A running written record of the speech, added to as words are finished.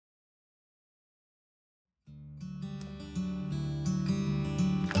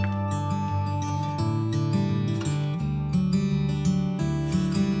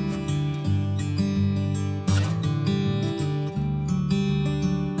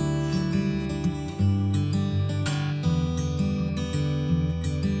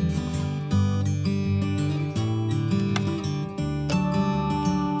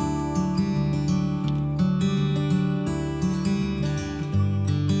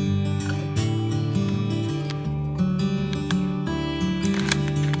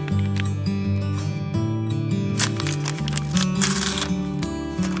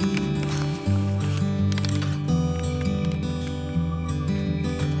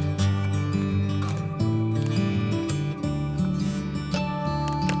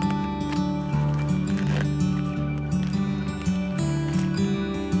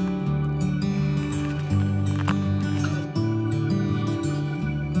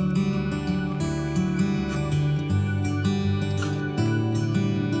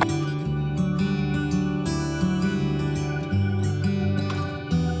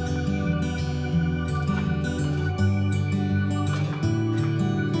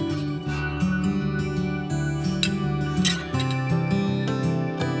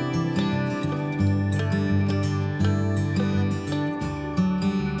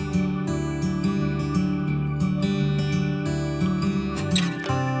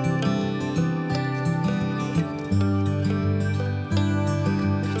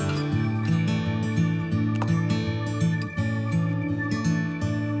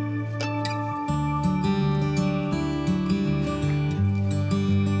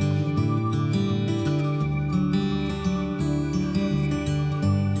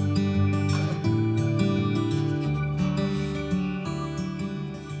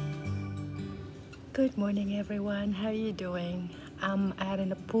everyone, how are you doing? I'm out in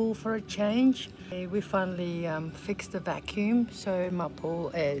the pool for a change. We finally fixed the vacuum, so my pool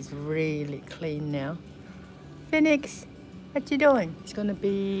is really clean now. Phoenix, what you doing? It's gonna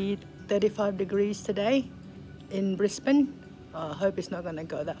be 35 degrees today in Brisbane. I hope it's not gonna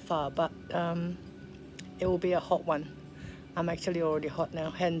go that far, but it will be a hot one. I'm actually already hot now,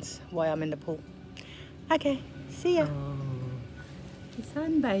 hence why I'm in the pool. Okay, see ya. Oh, you're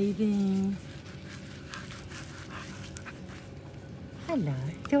sunbathing. Hello,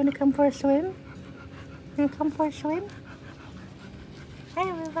 do you want to come for a swim? You want to come for a swim? Hey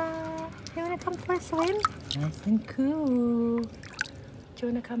River, you want to come for a swim? Nice and cool. Do you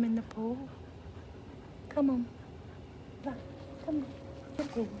want to come in the pool? Come on. Look, come on. The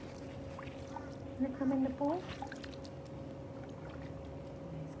pool. You want to come in the pool?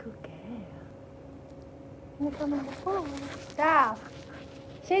 Nice good girl. You want to come in the pool? Dad,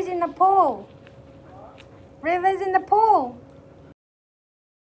 she's in the pool. River's in the pool.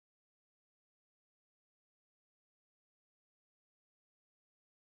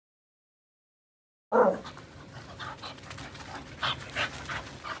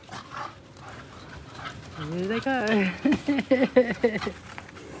 Here they go.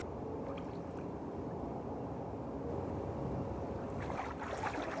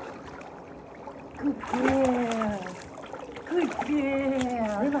 Good girl. Good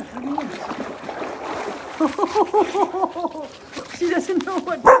girl. River, come here. She doesn't know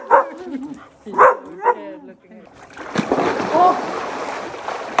what to do. She's so scared looking at her. Oh!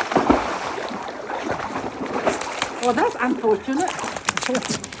 Oh, that's unfortunate.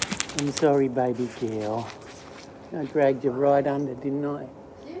 I'm sorry, baby girl. I dragged you right under, didn't I?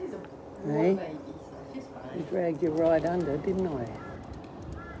 She's a poor baby, so she's fine. I dragged you right under, didn't I?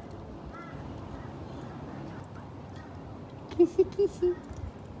 Kissy, kissy.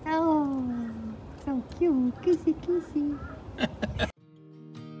 Oh, so cute. Kissy, kissy.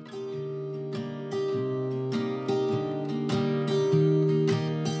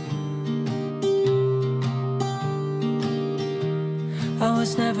 I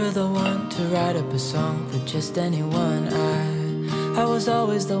was never the one to write up a song for just anyone. I was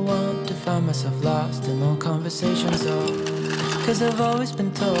always the one to find myself lost in all conversations. Cause I've always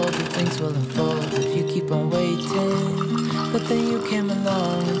been told that things will unfold if you keep on waiting. But then you came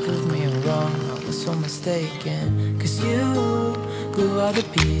along and proved me wrong. I was so mistaken. Cause you glue all the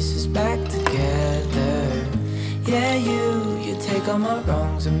pieces back together. Yeah, you take all my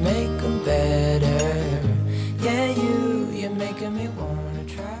wrongs and make them better. Yeah, you're making me wanna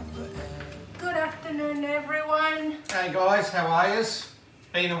try forever. Good afternoon, everyone. Hey guys, how are yous?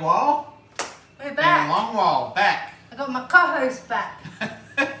 Been a while? We're back. Been a long while. Back. I got my co-host back.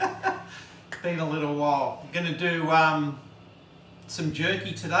 Been a little while. I'm gonna do some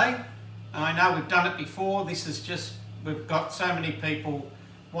jerky today. I know we've done it before. This is just, we've got so many people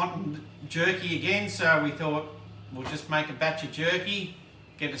wanting jerky again, so we thought we'll just make a batch of jerky,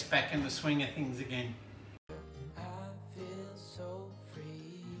 get us back in the swing of things again.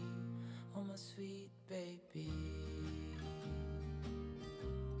 Sweet baby.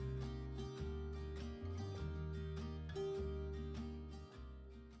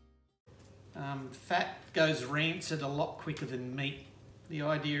 Fat goes rancid a lot quicker than meat. The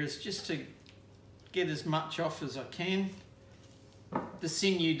idea is just to get as much off as I can. The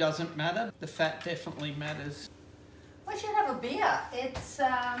sinew doesn't matter, the fat definitely matters. We should have a beer. It's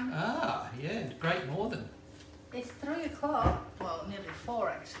Ah, yeah, Great Northern. It's 3 o'clock. Well, nearly 4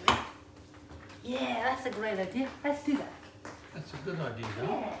 actually. Yeah, that's a great idea. Let's do that. That's a good idea, though.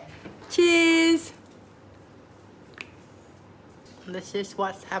 Yeah. Cheers! This is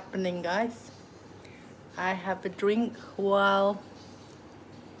what's happening, guys. I have a drink while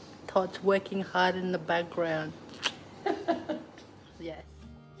Todd's working hard in the background. Yes.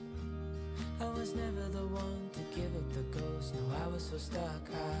 I was never the one to give up the ghost. No, I was so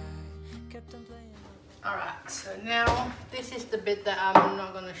stuck. I kept on playing. Alright, so now this is the bit that I'm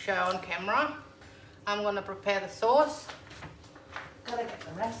not going to show on camera. I'm going to prepare the sauce. Gotta get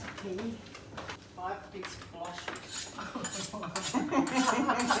the recipe. 5 big splashes.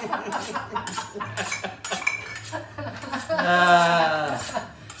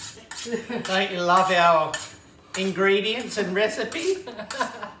 Don't you love our ingredients and recipe?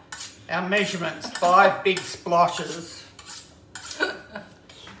 Our measurements, 5 big splashes.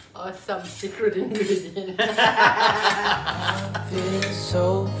 Oh, some secret ingredient. I feel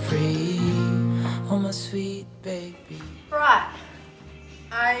so free, oh my sweet baby. Right,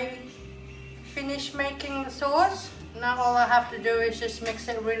 I finished making the sauce. Now all I have to do is just mix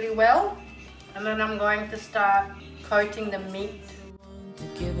it really well. And then I'm going to start coating the meat. To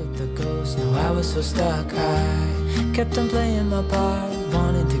give up the ghost, no, I was so stuck. I kept on playing my part,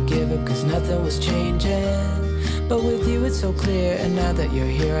 wanting to give up cause nothing was changing. But with you it's so clear, and now that you're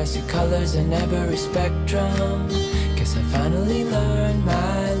here I see colors in every spectrum. Guess I finally learned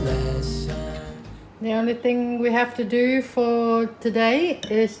my lesson. The only thing we have to do for today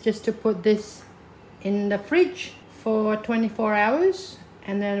is just to put this in the fridge for 24 hours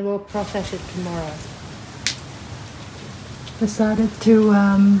and then we'll process it tomorrow. Decided to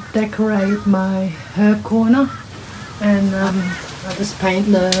decorate my herb corner, and I just paint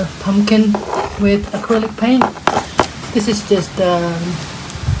the pumpkin with acrylic paint. This is just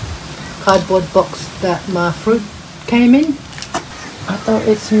cardboard box that my fruit came in. I thought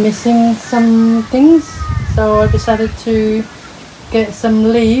it's missing some things, so I decided to get some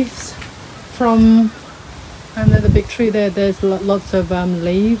leaves from under the big tree there. There's lots of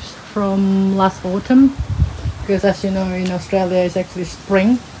leaves from last autumn, because as you know in Australia it's actually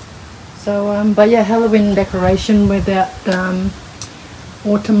spring. So but yeah, Halloween decoration without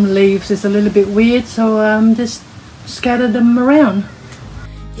autumn leaves is a little bit weird, so just scattered them around.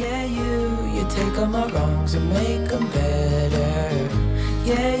 Yeah, you take all my wrongs and make them better.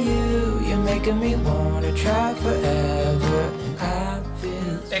 Yeah, you're making me wanna try forever. And I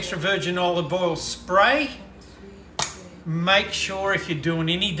feel Extra virgin olive oil spray. Make sure if you're doing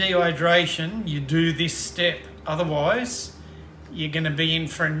any dehydration, you do this step. Otherwise, you're going to be in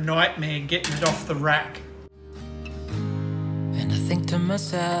for a nightmare getting it off the rack. And I think to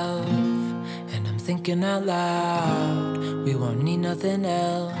myself, and I'm thinking out loud, we won't need nothing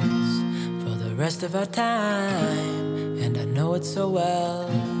else for the rest of our time. And I know it so well,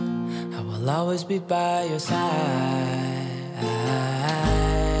 I will always be by your side.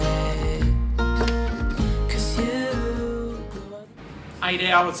 'Cause you 8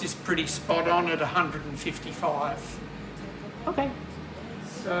 hours is pretty spot on at 155. Okay.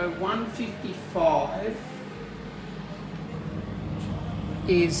 So 155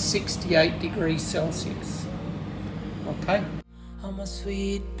 is 68 degrees Celsius. Okay. oh my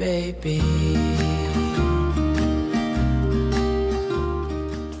sweet baby.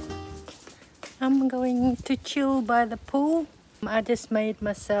 I'm going to chill by the pool. I just made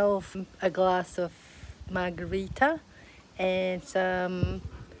myself a glass of margarita and some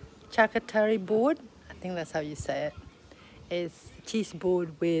charcuterie board. I think that's how you say it. It's cheese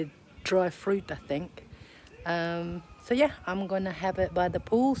board with dry fruit, I think. So yeah, I'm gonna have it by the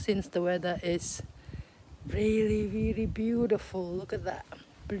pool since the weather is really, really beautiful. Look at that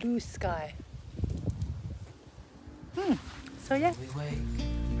blue sky. So yeah. We wake,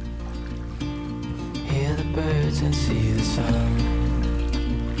 hear the birds and see the sun.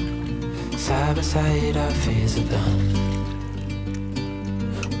 Side by side our fears are done.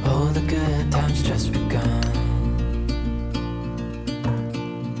 Oh, the good times just begun.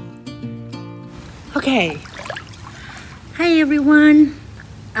 Okay. Hey everyone.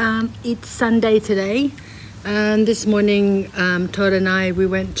 It's Sunday today. And this morning, Todd and I, we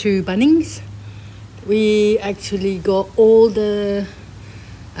went to Bunnings. We actually got all the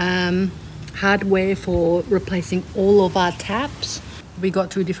hardware for replacing all of our taps. We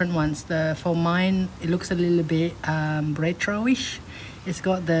got two different ones. For mine, it looks a little bit retro-ish. It's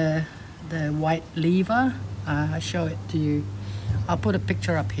got the white lever. I'll show it to you. I'll put a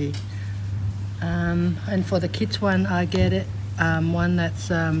picture up here. And for the kids one, I get it one that's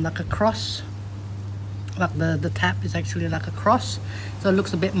like a cross. Like the tap is actually like a cross, so it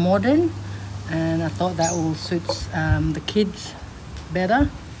looks a bit modern, and I thought that will suit the kids better.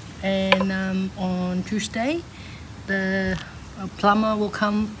 And on Tuesday, the plumber will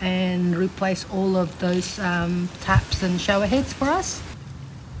come and replace all of those taps and shower heads for us.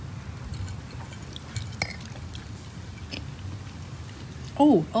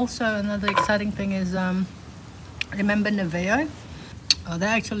 Oh, also another exciting thing is, remember Neveo? They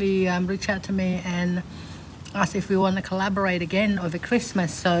actually reached out to me and asked if we want to collaborate again over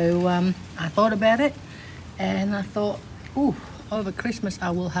Christmas. So I thought about it, and I thought, ooh, over Christmas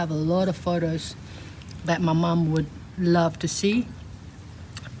I will have a lot of photos that my mum would love to see.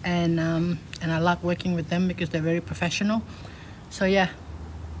 And I like working with them because they're very professional. So yeah,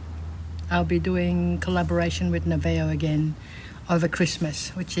 I'll be doing collaboration with Neveo again over Christmas,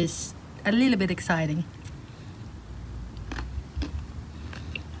 which is a little bit exciting.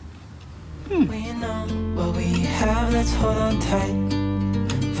 We know what we have, let's hold on tight.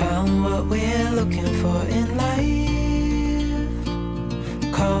 Found what we're looking for in life.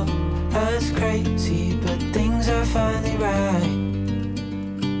 Call us crazy, but things are finally right.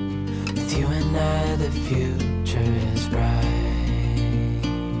 With you and I, the future is bright.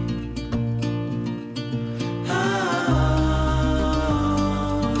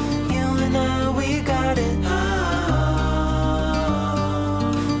 You and I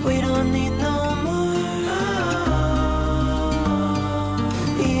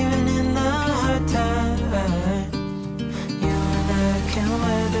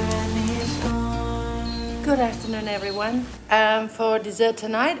everyone. For dessert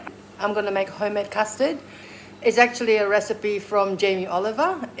tonight, I'm gonna make homemade custard. It's actually a recipe from Jamie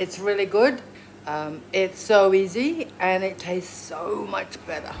Oliver. It's really good. It's so easy and it tastes so much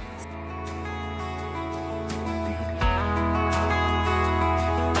better.